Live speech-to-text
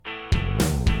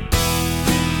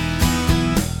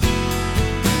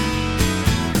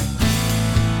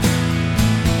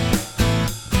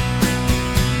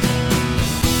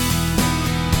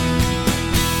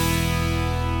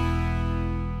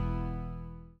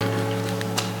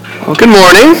Well, good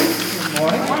morning.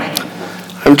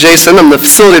 I'm Jason. I'm the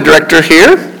facility director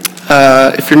here.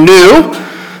 If you're new,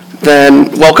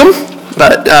 then welcome.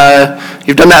 But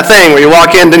you've done that thing where you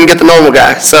walk in, didn't get the normal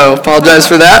guy. So apologize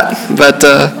for that. But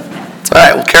it's all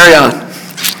right. We'll carry on.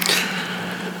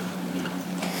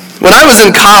 When I was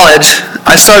in college,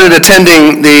 I started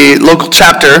attending the local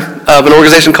chapter of an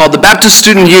organization called the Baptist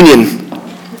Student Union.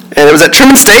 And it was at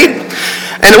Truman State.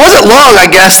 And it wasn't long, I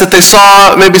guess, that they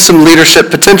saw maybe some leadership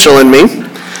potential in me.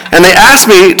 And they asked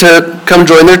me to come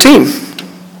join their team.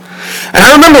 And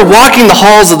I remember walking the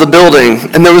halls of the building,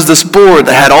 and there was this board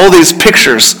that had all these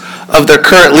pictures of their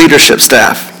current leadership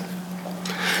staff.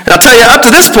 And I'll tell you, up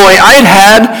to this point, I had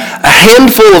had a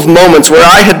handful of moments where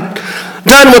I had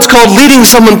done what's called leading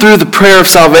someone through the prayer of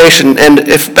salvation. And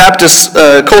if Baptist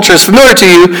culture is familiar to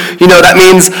you, you know that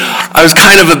means I was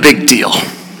kind of a big deal.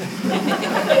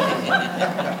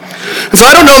 So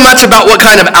I don't know much about what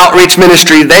kind of outreach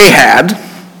ministry they had,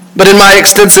 but in my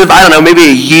extensive, maybe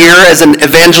a year as an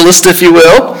evangelist, if you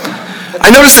will, I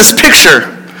noticed this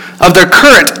picture of their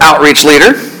current outreach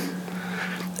leader,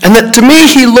 and that to me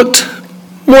he looked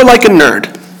more like a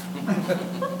nerd.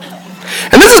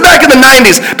 And this is back in the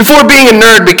 90s, before being a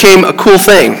nerd became a cool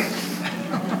thing.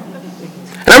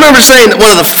 And I remember saying that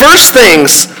one of the first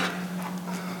things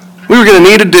we were going to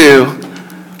need to do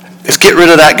is get rid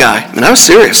of that guy. And I was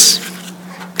serious.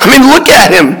 I mean, look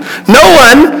at him. No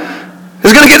one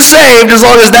is going to get saved as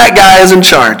long as that guy is in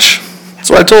charge. That's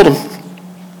what I told him.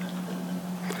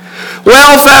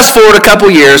 Well, fast forward a couple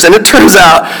years, and it turns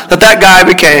out that that guy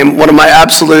became one of my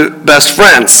absolute best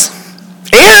friends.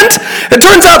 And it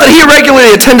turns out that he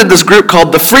regularly attended this group called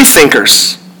the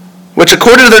Freethinkers, which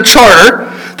according to their charter,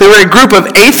 they were a group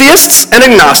of atheists and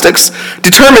agnostics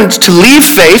determined to leave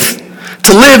faith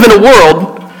to live in a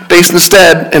world based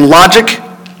instead in logic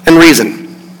and reason.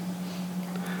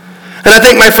 And I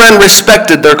think my friend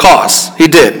respected their cause. He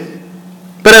did.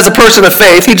 But as a person of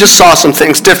faith, he just saw some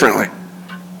things differently.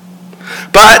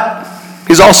 But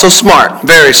he's also smart,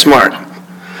 very smart.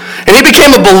 And he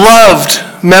became a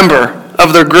beloved member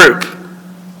of their group.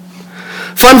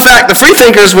 Fun fact, the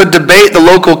Freethinkers would debate the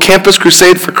local Campus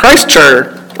Crusade for Christ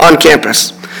charter on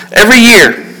campus every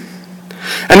year.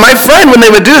 And my friend, when they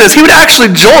would do this, he would actually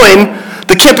join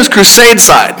the Campus Crusade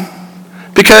side.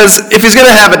 Because if he's going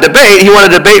to have a debate, he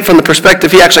wanted a debate from the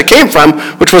perspective he actually came from,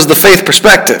 which was the faith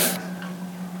perspective.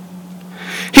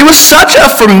 He was such a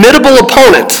formidable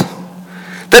opponent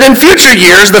that in future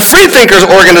years, the Freethinkers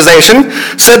organization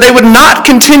said they would not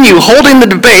continue holding the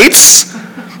debates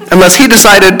unless he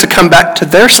decided to come back to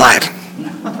their side.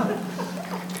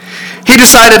 He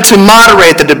decided to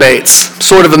moderate the debates,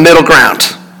 sort of a middle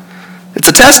ground. It's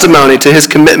a testimony to his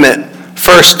commitment,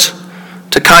 first,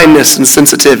 to kindness and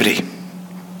sensitivity.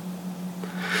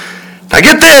 Now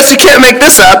get this, you can't make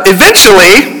this up.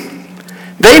 Eventually,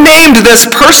 they named this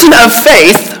person of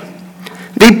faith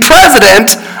the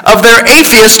president of their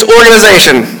atheist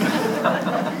organization.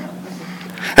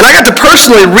 And I got to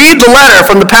personally read the letter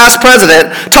from the past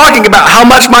president talking about how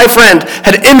much my friend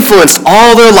had influenced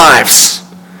all their lives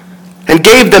and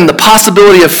gave them the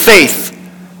possibility of faith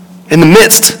in the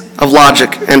midst of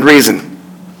logic and reason.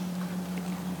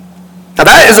 Now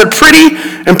that is a pretty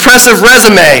impressive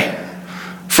resume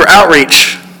for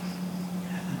outreach.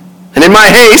 And in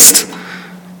my haste,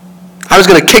 I was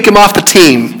going to kick him off the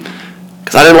team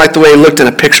because I didn't like the way he looked in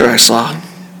a picture I saw.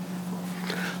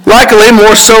 Luckily,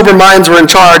 more sober minds were in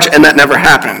charge, and that never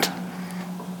happened.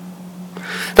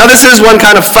 Now, this is one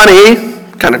kind of funny,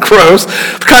 kind of gross,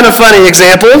 kind of funny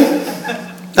example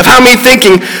of how me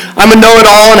thinking I'm a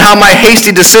know-it-all and how my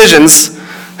hasty decisions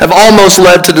have almost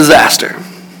led to disaster.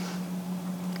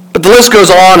 But the list goes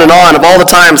on of all the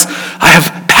times I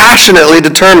have passionately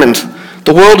determined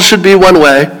the world should be one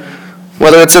way,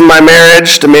 whether it's in my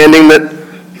marriage, demanding that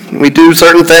we do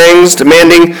certain things,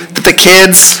 demanding that the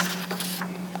kids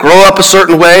grow up a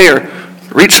certain way or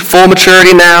reach full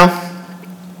maturity now,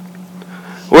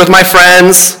 or with my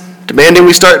friends, demanding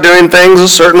we start doing things a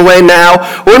certain way now,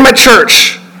 or in my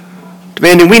church,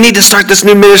 demanding we need to start this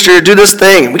new ministry or do this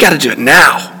thing, and we got to do it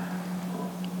now.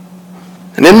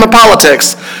 And in my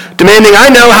politics, demanding I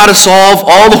know how to solve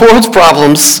all the world's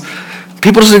problems.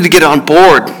 People just need to get on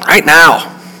board right now.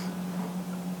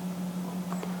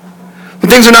 When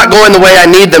things are not going the way I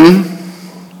need them,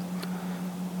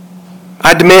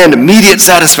 I demand immediate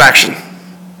satisfaction.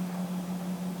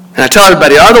 And I tell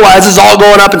everybody, otherwise it's all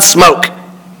going up in smoke.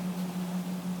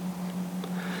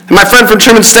 And my friend from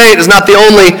Truman State is not the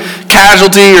only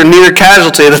casualty or near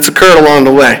casualty that's occurred along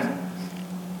the way.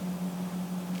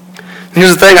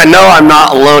 Here's the thing, I know I'm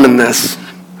not alone in this.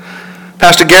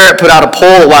 Pastor Garrett put out a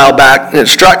poll a while back, and it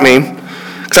struck me.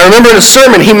 Because I remember in a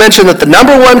sermon, he mentioned that the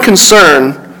number one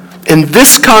concern in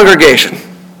this congregation,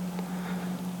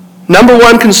 number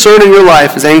one concern in your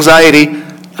life is anxiety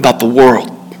about the world.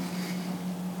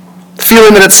 The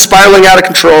feeling that it's spiraling out of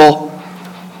control,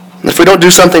 and if we don't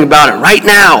do something about it right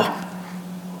now,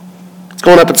 it's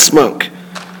going up in smoke.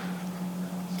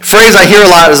 The phrase I hear a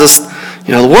lot is this,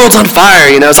 the world's on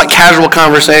fire, it's like casual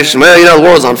conversation. Well, the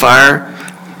world's on fire.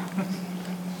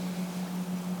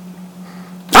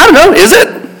 I don't know, is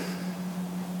it?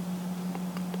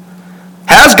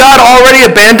 Has God already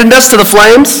abandoned us to the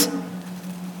flames?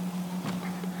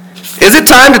 Is it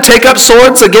time to take up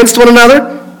swords against one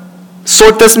another?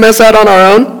 Sort this mess out on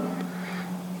our own?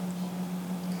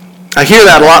 I hear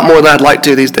that a lot more than I'd like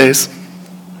to these days.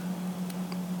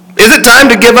 Is it time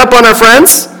to give up on our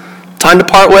friends? Time to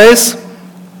part ways?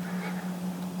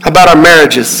 How about our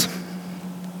marriages?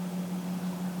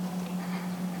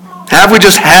 Have we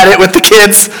just had it with the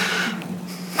kids?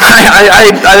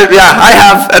 I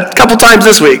have a couple times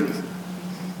this week.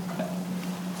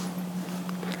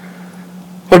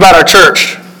 What about our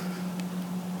church?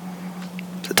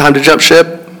 Is it time to jump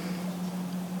ship?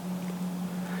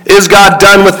 Is God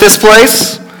done with this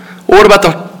place? Or what about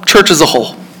the church as a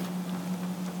whole?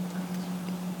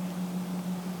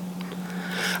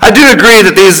 I do agree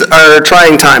that these are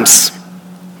trying times.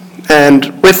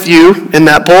 And with you in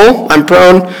that bowl, I'm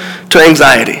prone to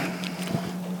anxiety.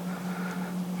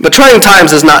 But trying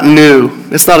times is not new.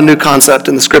 It's not a new concept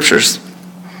in the scriptures.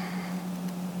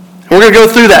 And we're going to go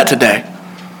through that today.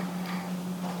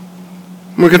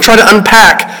 We're going to try to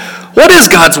unpack what is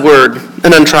God's word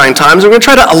in untrying times. We're going to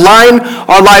try to align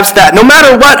our lives to that. No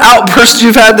matter what outbursts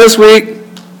you've had this week,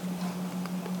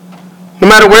 no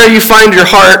matter where you find your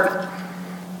heart,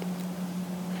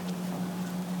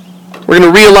 we're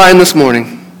going to realign this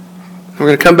morning. We're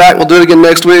going to come back. We'll do it again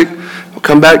next week. We'll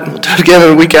come back. We'll do it again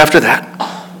the week after that.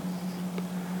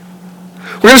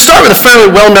 We're going to start with a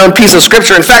fairly well-known piece of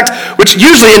scripture, in fact, which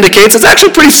usually indicates it's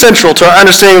actually pretty central to our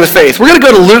understanding of the faith. We're going to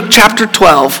go to Luke chapter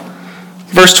 12,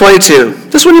 verse 22.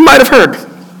 This one you might have heard.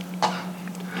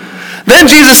 Then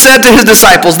Jesus said to his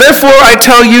disciples, "Therefore I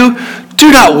tell you, do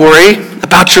not worry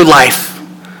about your life,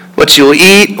 what you will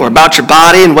eat, or about your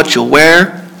body and what you'll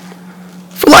wear.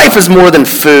 For life is more than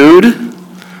food,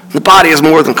 and the body is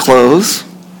more than clothes.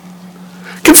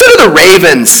 Consider the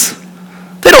ravens.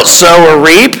 They don't sow or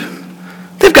reap.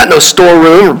 They've got no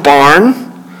storeroom or barn,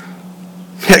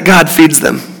 yet God feeds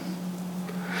them.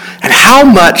 And how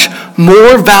much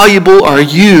more valuable are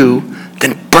you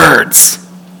than birds?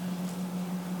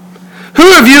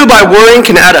 Who of you by worrying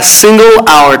can add a single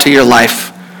hour to your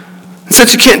life? And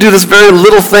since you can't do this very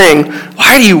little thing,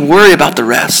 why do you worry about the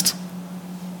rest?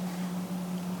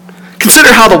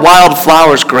 Consider how the wild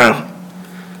flowers grow.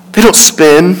 They don't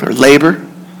spin or labor.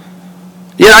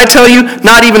 Yet I tell you,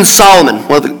 not even Solomon,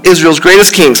 one of Israel's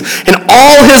greatest kings, in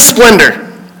all his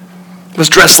splendor, was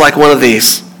dressed like one of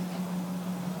these.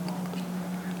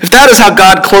 If that is how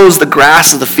God clothes the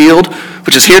grass of the field,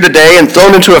 which is here today and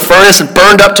thrown into a furnace and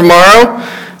burned up tomorrow,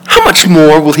 how much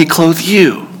more will he clothe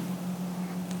you?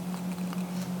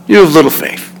 You have little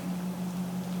faith."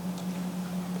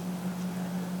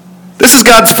 This is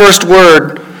God's first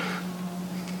word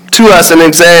to us in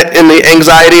the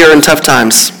anxiety or in tough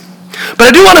times. But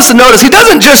I do want us to notice, he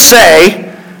doesn't just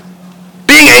say,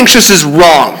 being anxious is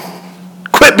wrong.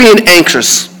 Quit being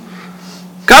anxious.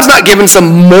 God's not giving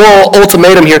some moral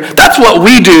ultimatum here. That's what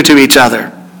we do to each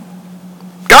other.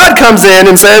 God comes in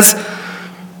and says,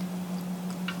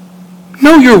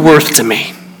 know your worth to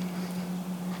me.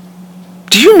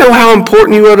 Do you know how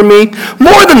important you are to me?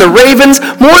 More than the ravens,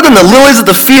 more than the lilies of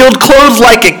the field, clothed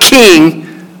like a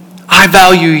king, I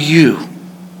value you.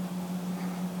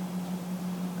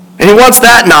 And he wants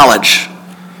that knowledge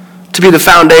to be the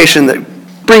foundation that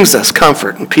brings us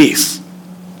comfort and peace.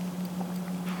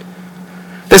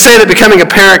 They say that becoming a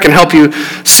parent can help you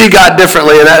see God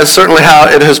differently, and that is certainly how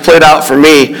it has played out for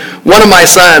me. One of my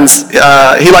sons,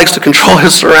 he likes to control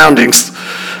his surroundings.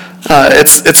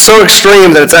 It's so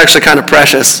extreme that it's actually kind of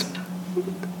precious.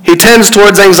 He tends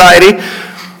towards anxiety,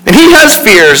 and he has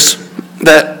fears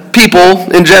that people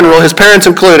in general, his parents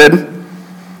included,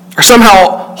 are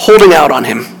somehow holding out on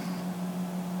him.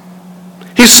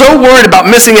 He's so worried about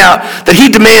missing out that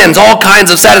he demands all kinds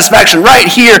of satisfaction right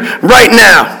here, right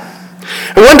now.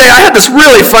 And one day I had this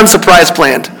really fun surprise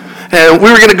planned. And we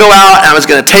were going to go out, and I was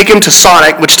going to take him to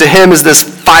Sonic, which to him is this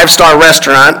 5-star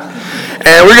restaurant.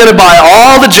 And we're going to buy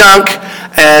all the junk,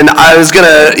 and I was going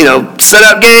to, set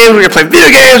up games, we're going to play video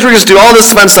games, we're going to do all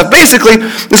this fun stuff. Basically,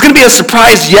 it's going to be a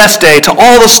surprise yes day to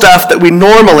all the stuff that we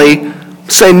normally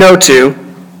say no to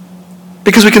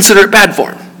because we consider it bad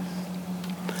for him.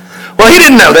 Well, he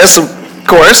didn't know this, of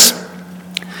course.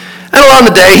 And along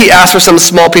the day, he asked for some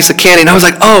small piece of candy, and I was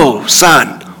like, oh,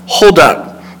 son, hold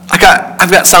up.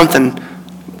 I've got something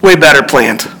way better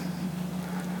planned.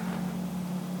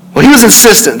 Well, he was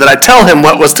insistent that I tell him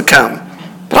what was to come.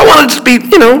 But I wanted it to be,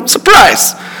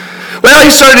 surprise. Well,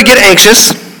 he started to get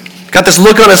anxious, got this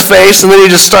look on his face, and then he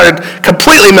just started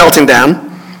completely melting down.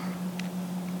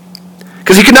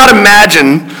 Because he could not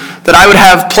imagine that I would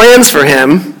have plans for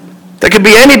him that could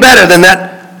be any better than that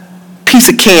piece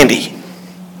of candy.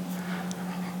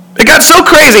 It got so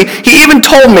crazy, he even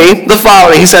told me the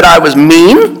following. He said I was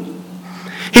mean.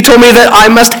 He told me that I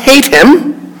must hate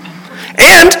him.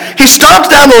 And he stomped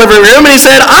down the living room and he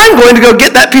said, I'm going to go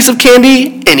get that piece of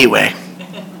candy anyway.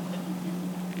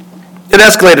 It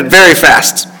escalated very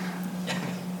fast.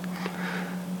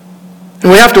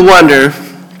 And we have to wonder,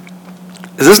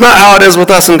 is this not how it is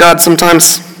with us and God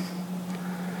sometimes?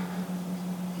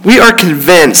 We are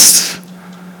convinced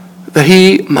that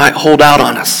he might hold out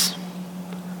on us.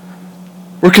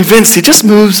 We're convinced he just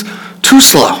moves too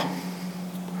slow.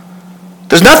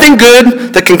 There's nothing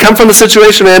good that can come from the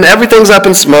situation we're in. Everything's up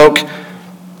in smoke.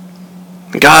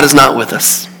 God is not with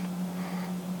us.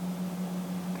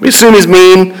 We assume he's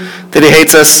mean, that he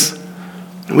hates us,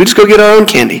 and we just go get our own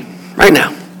candy right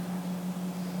now.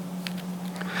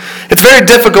 It's very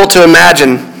difficult to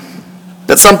imagine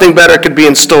that something better could be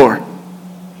in store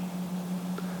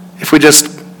if we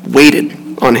just waited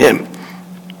on him.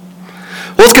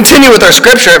 Well, let's continue with our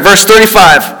scripture at verse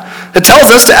 35. It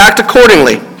tells us to act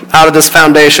accordingly out of this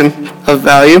foundation of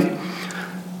value.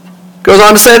 Goes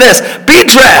on to say this, be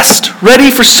dressed,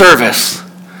 ready for service,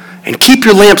 and keep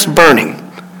your lamps burning.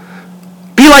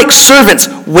 Be like servants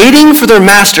waiting for their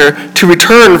master to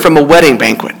return from a wedding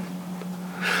banquet,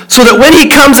 so that when he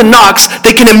comes and knocks,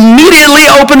 they can immediately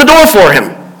open the door for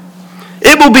him.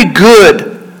 It will be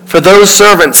good for those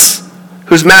servants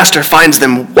whose master finds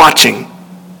them watching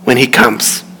when he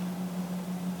comes.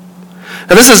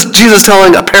 Now this is Jesus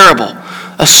telling a parable,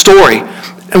 a story.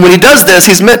 And when he does this,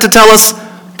 he's meant to tell us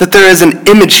that there is an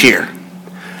image here.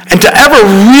 And to ever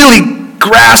really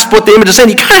grasp what the image is saying,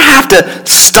 you kind of have to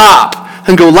stop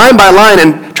and go line by line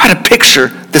and try to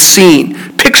picture the scene.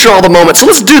 Picture all the moments. So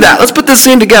let's do that. Let's put this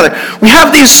scene together. We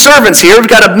have these servants here. We've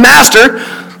got a master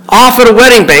off at a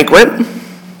wedding banquet. And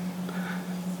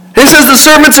he says the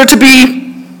servants are to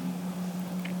be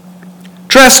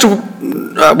dressed,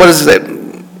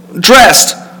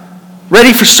 dressed,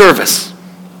 ready for service.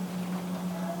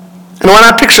 And when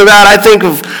I picture that, I think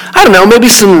of, maybe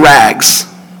some rags,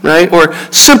 right? Or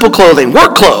simple clothing,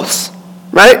 work clothes,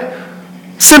 right?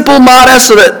 Simple, modest,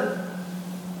 so that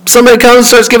somebody comes and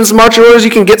starts giving some marching orders,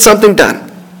 you can get something done.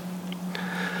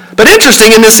 But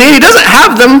interesting in this scene, he doesn't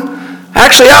have them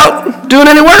actually out doing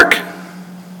any work.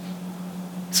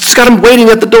 He's just got them waiting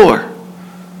at the door.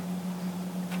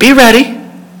 Be ready,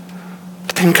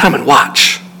 but then come and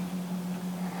watch.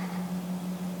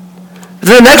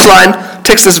 Then the next line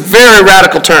takes this very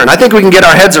radical turn. I think we can get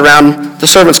our heads around the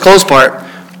servant's clothes part.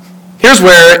 Here's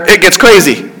where it gets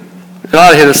crazy. It ought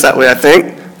to hit us that way, I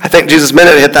think. I think Jesus meant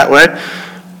it to hit that way.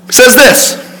 It says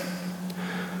this.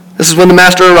 This is when the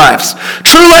master arrives.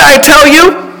 Truly I tell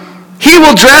you, he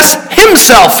will dress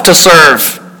himself to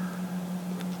serve.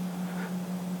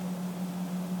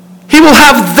 He will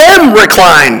have them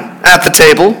recline at the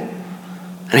table,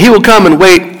 and he will come and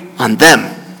wait on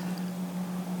them.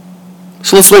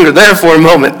 So let's linger there for a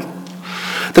moment.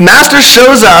 The master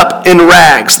shows up in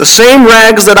rags, the same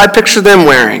rags that I picture them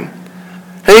wearing.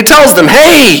 And he tells them,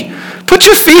 hey, put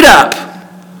your feet up.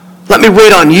 Let me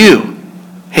wait on you,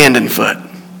 hand and foot.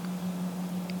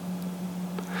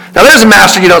 Now there's a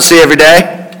master you don't see every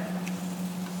day.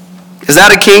 Is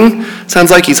that a king? Sounds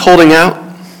like he's holding out.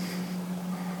 And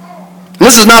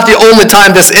this is not the only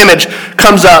time this image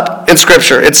comes up in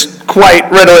Scripture. It's quite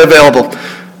readily available.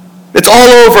 It's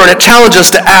all over, and it challenges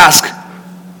us to ask,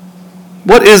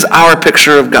 what is our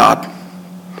picture of God?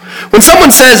 When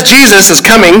someone says Jesus is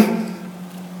coming,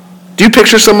 do you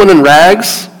picture someone in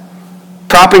rags,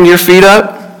 propping your feet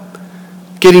up,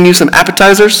 getting you some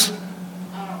appetizers?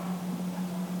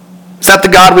 Is that the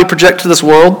God we project to this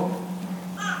world?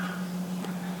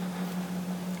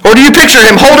 Or do you picture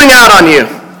him holding out on you?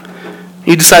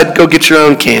 You decide to go get your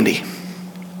own candy.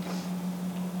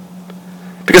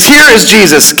 Because here is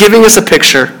Jesus giving us a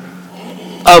picture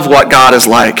of what God is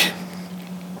like.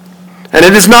 And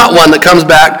it is not one that comes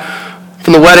back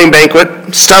from the wedding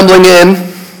banquet, stumbling in,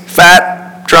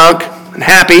 fat, drunk, and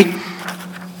happy.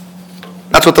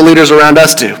 That's what the leaders around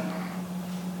us do.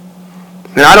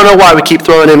 And I don't know why we keep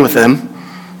throwing in with him.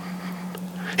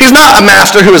 He's not a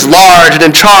master who is large and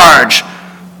in charge,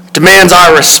 demands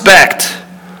our respect,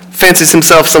 fancies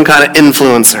himself some kind of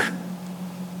influencer.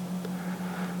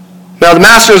 Now, the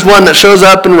master is one that shows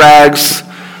up in rags,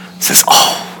 says,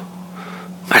 "Oh,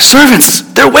 my servants,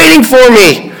 they're waiting for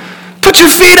me. Put your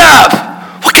feet up.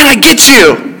 What can I get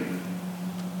you?"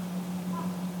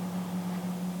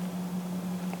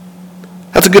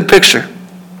 That's a good picture.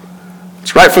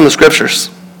 It's right from the scriptures.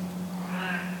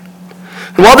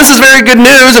 And while this is very good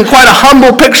news and quite a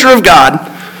humble picture of God,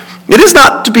 it is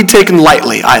not to be taken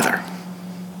lightly either.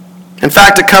 In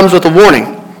fact, it comes with a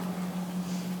warning.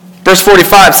 Verse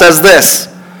 45 says this,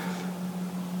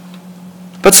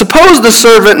 "But suppose the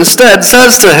servant instead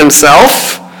says to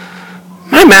himself,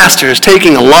 'My master is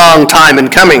taking a long time in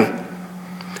coming.'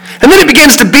 And then he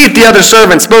begins to beat the other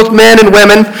servants, both men and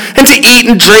women, and to eat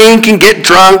and drink and get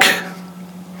drunk.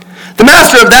 The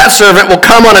master of that servant will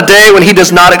come on a day when he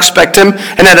does not expect him,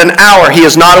 and at an hour he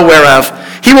is not aware of.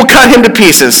 He will cut him to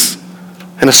pieces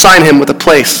and assign him with a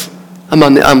place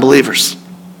among the unbelievers."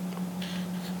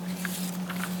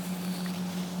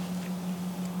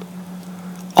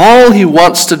 All he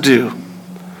wants to do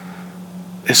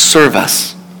is serve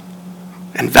us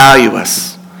and value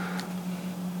us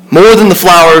more than the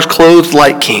flowers clothed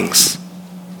like kings.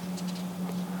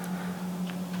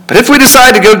 But if we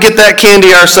decide to go get that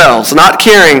candy ourselves, not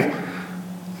caring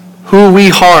who we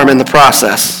harm in the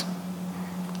process,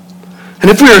 and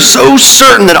if we are so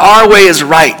certain that our way is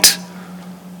right,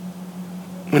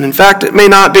 when in fact it may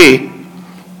not be,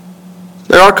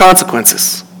 there are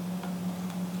consequences.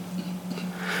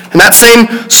 And that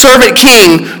same servant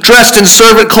king, dressed in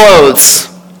servant clothes,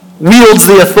 wields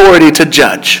the authority to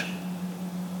judge.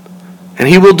 And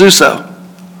he will do so.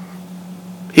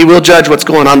 He will judge what's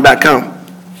going on back home.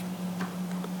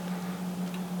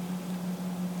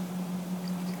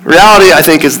 Reality, I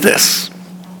think, is this.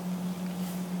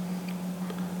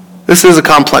 This is a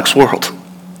complex world.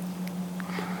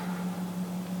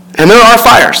 And there are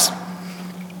fires.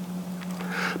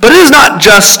 But it is not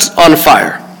just on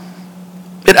fire.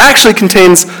 It actually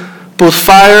contains both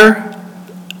fire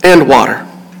and water,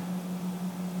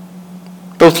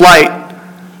 both light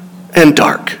and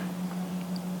dark,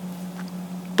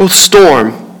 both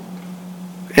storm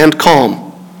and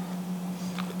calm,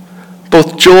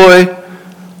 both joy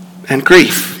and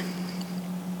grief,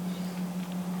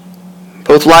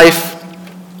 both life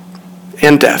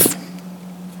and death.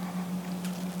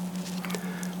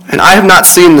 And I have not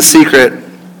seen the secret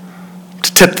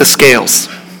to tip the scales.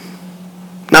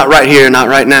 Not right here, not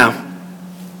right now.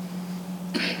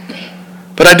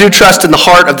 But I do trust in the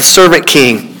heart of the servant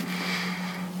king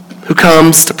who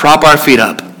comes to prop our feet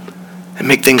up and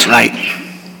make things right.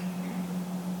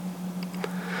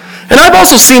 And I've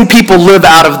also seen people live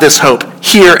out of this hope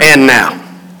here and now.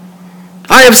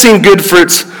 I have seen good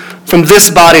fruits from this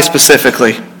body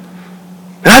specifically.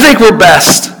 And I think we're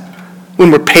best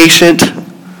when we're patient,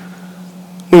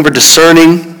 when we're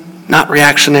discerning, not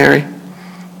reactionary.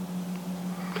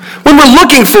 When we're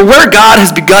looking for where God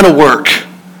has begun a work.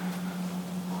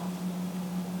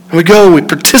 And we go and we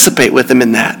participate with him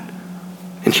in that.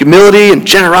 In humility and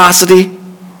generosity.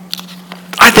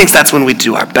 I think that's when we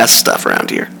do our best stuff around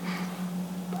here.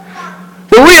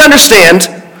 When we understand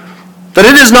that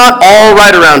it is not all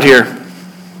right around here.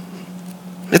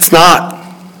 It's not.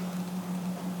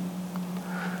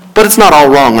 But it's not all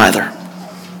wrong either.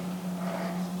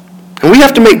 And we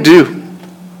have to make do.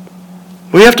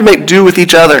 We have to make do with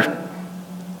each other.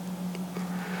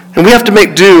 And we have to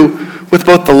make do with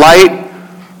both the light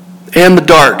and the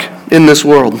dark in this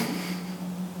world.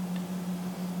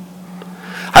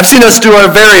 I've seen us do our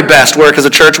very best work as a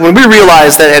church when we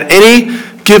realize that at any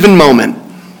given moment,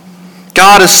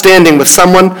 God is standing with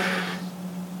someone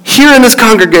here in this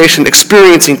congregation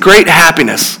experiencing great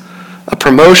happiness, a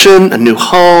promotion, a new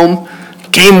home,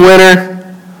 game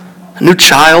winner, a new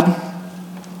child.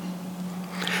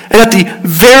 And at the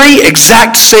very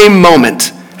exact same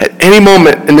moment, at any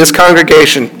moment in this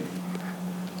congregation,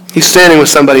 he's standing with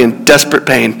somebody in desperate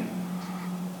pain.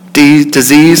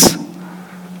 Disease,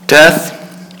 death,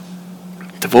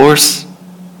 divorce,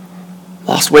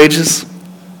 lost wages.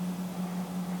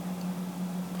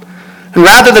 And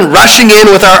rather than rushing in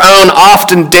with our own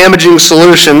often damaging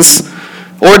solutions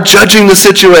or judging the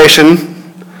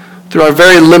situation through our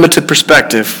very limited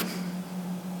perspective,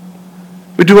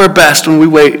 we do our best when we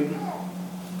wait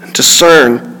and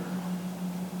discern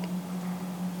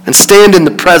and stand in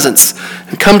the presence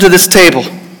and come to this table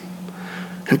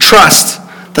and trust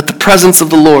that the presence of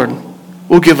the Lord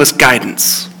will give us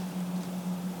guidance.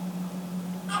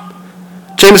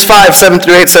 James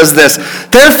 5:7-8 says this,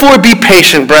 "Therefore be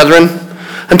patient, brethren,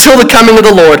 until the coming of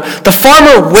the Lord. The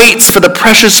farmer waits for the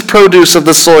precious produce of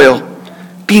the soil,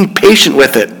 being patient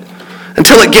with it,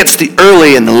 until it gets the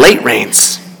early and the late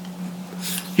rains.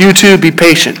 You too be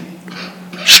patient.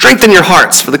 Strengthen your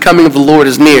hearts, for the coming of the Lord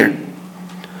is near.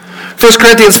 1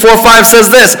 Corinthians 4:5 says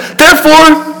this,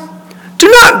 therefore, do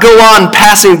not go on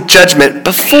passing judgment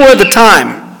before the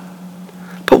time,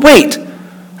 but wait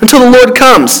until the Lord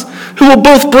comes, who will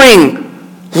both bring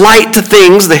light to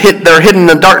things that are hidden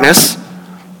in darkness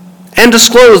and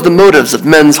disclose the motives of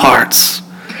men's hearts.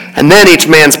 And then each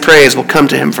man's praise will come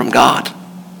to him from God.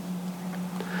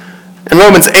 In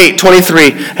Romans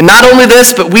 8:23, and not only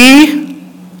this, but we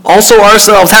also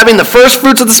ourselves, having the first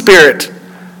fruits of the Spirit,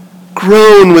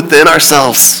 groan within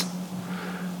ourselves,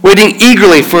 waiting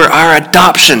eagerly for our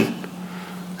adoption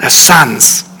as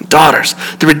sons and daughters,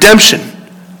 the redemption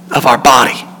of our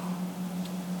body.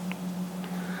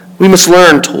 We must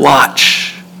learn to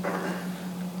watch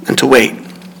and to wait.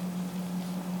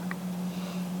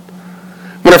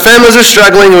 When our families are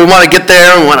struggling and we want to get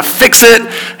there and we want to fix it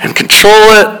and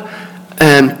control it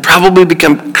and probably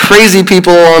become crazy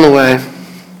people along the way,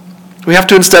 we have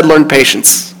to instead learn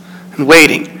patience and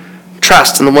waiting,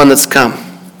 trust in the one that's come.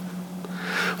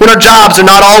 When our jobs are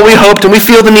not all we hoped and we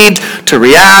feel the need to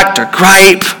react or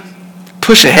gripe,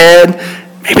 push ahead,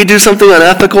 maybe do something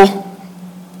unethical,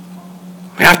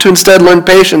 we have to instead learn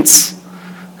patience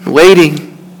and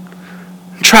waiting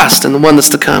and trust in the one that's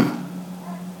to come.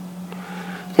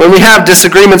 When we have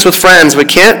disagreements with friends, we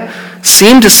can't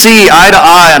seem to see eye to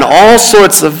eye on all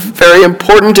sorts of very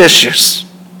important issues.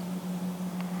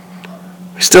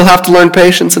 We still have to learn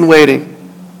patience and waiting,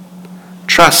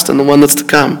 trust in the one that's to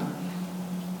come.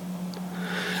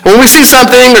 And when we see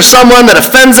something or someone that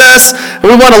offends us, and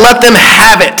we want to let them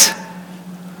have it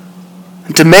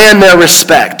and demand their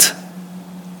respect,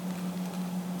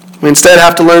 we instead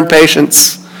have to learn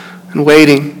patience and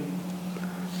waiting,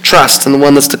 trust in the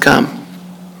one that's to come.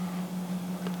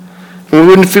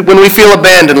 When we feel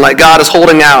abandoned, like God is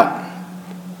holding out,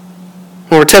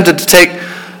 when we're tempted to take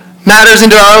matters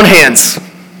into our own hands,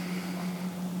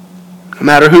 no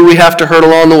matter who we have to hurt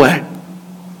along the way,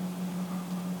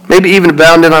 maybe even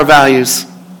abandon our values,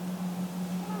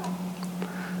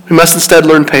 we must instead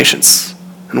learn patience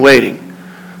and waiting,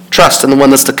 trust in the one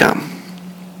that's to come.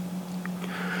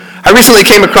 I recently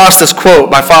came across this quote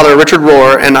by Father Richard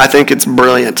Rohr, and I think it's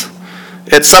brilliant.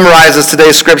 It summarizes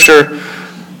today's scripture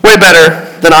way better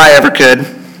than I ever could.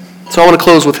 So I want to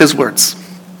close with his words.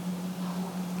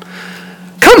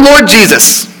 Come Lord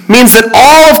Jesus means that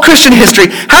all of Christian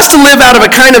history has to live out of a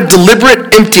kind of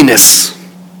deliberate emptiness,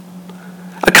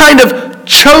 a kind of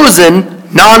chosen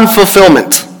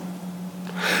non-fulfillment.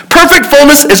 Perfect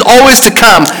fullness is always to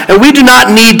come, and we do not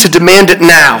need to demand it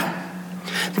now.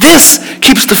 This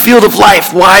keeps the field of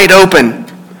life wide open,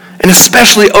 and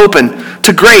especially open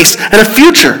to grace and a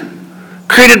future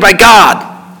created by God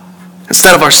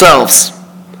instead of ourselves.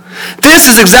 This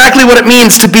is exactly what it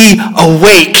means to be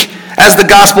awake, as the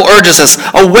gospel urges us.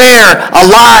 Aware,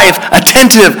 alive,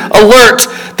 attentive, alert.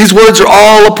 These words are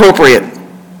all appropriate.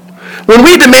 When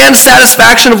we demand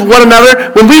satisfaction of one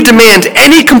another, when we demand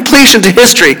any completion to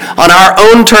history on our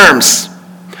own terms,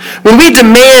 when we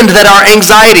demand that our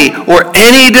anxiety or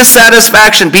any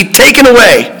dissatisfaction be taken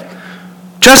away,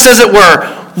 just as it were,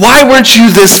 why weren't you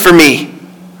this for me?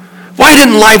 Why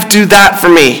didn't life do that for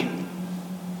me?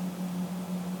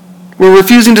 We're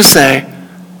refusing to say,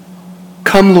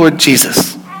 come Lord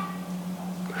Jesus.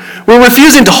 We're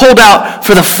refusing to hold out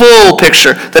for the full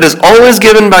picture that is always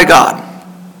given by God.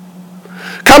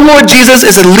 Come Lord Jesus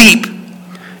is a leap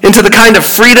into the kind of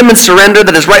freedom and surrender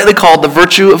that is rightly called the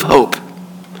virtue of hope.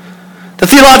 The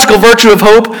theological virtue of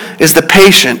hope is the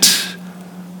patient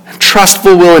and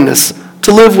trustful willingness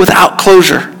to live without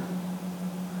closure,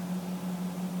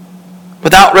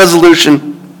 without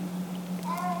resolution,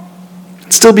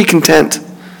 and still be content,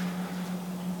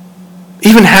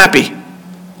 even happy,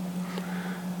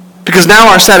 because now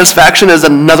our satisfaction is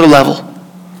at another level,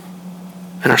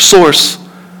 and our source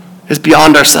is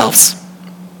beyond ourselves.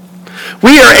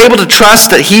 We are able to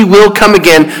trust that he will come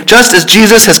again, just as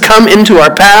Jesus has come into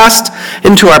our past,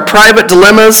 into our private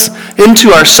dilemmas,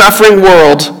 into our suffering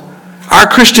world. Our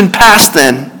Christian past,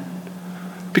 then,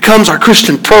 becomes our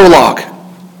Christian prologue.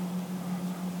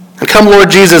 And come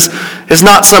Lord Jesus is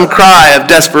not some cry of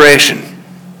desperation,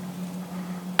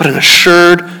 but an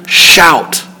assured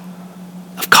shout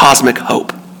of cosmic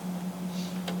hope.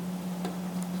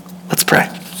 Let's pray.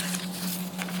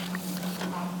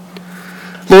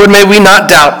 Lord, may we not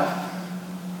doubt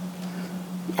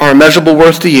our immeasurable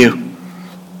worth to you.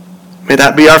 May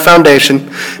that be our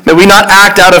foundation. May we not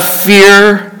act out of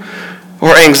fear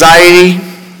or anxiety.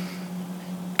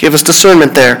 Give us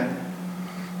discernment there.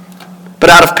 But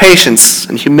out of patience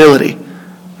and humility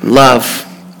and love.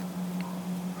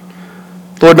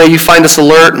 Lord, may you find us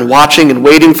alert and watching and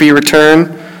waiting for your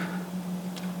return.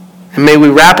 And may we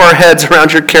wrap our heads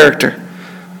around your character,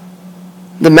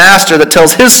 the master that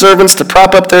tells his servants to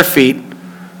prop up their feet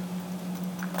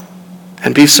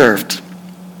and be served.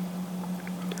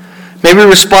 May we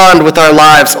respond with our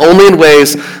lives only in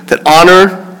ways that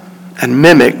honor and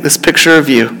mimic this picture of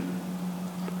you,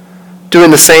 doing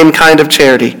the same kind of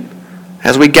charity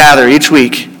as we gather each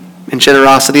week in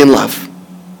generosity and love.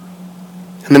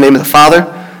 In the name of the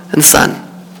Father, and the Son,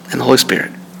 and the Holy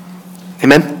Spirit.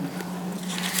 Amen.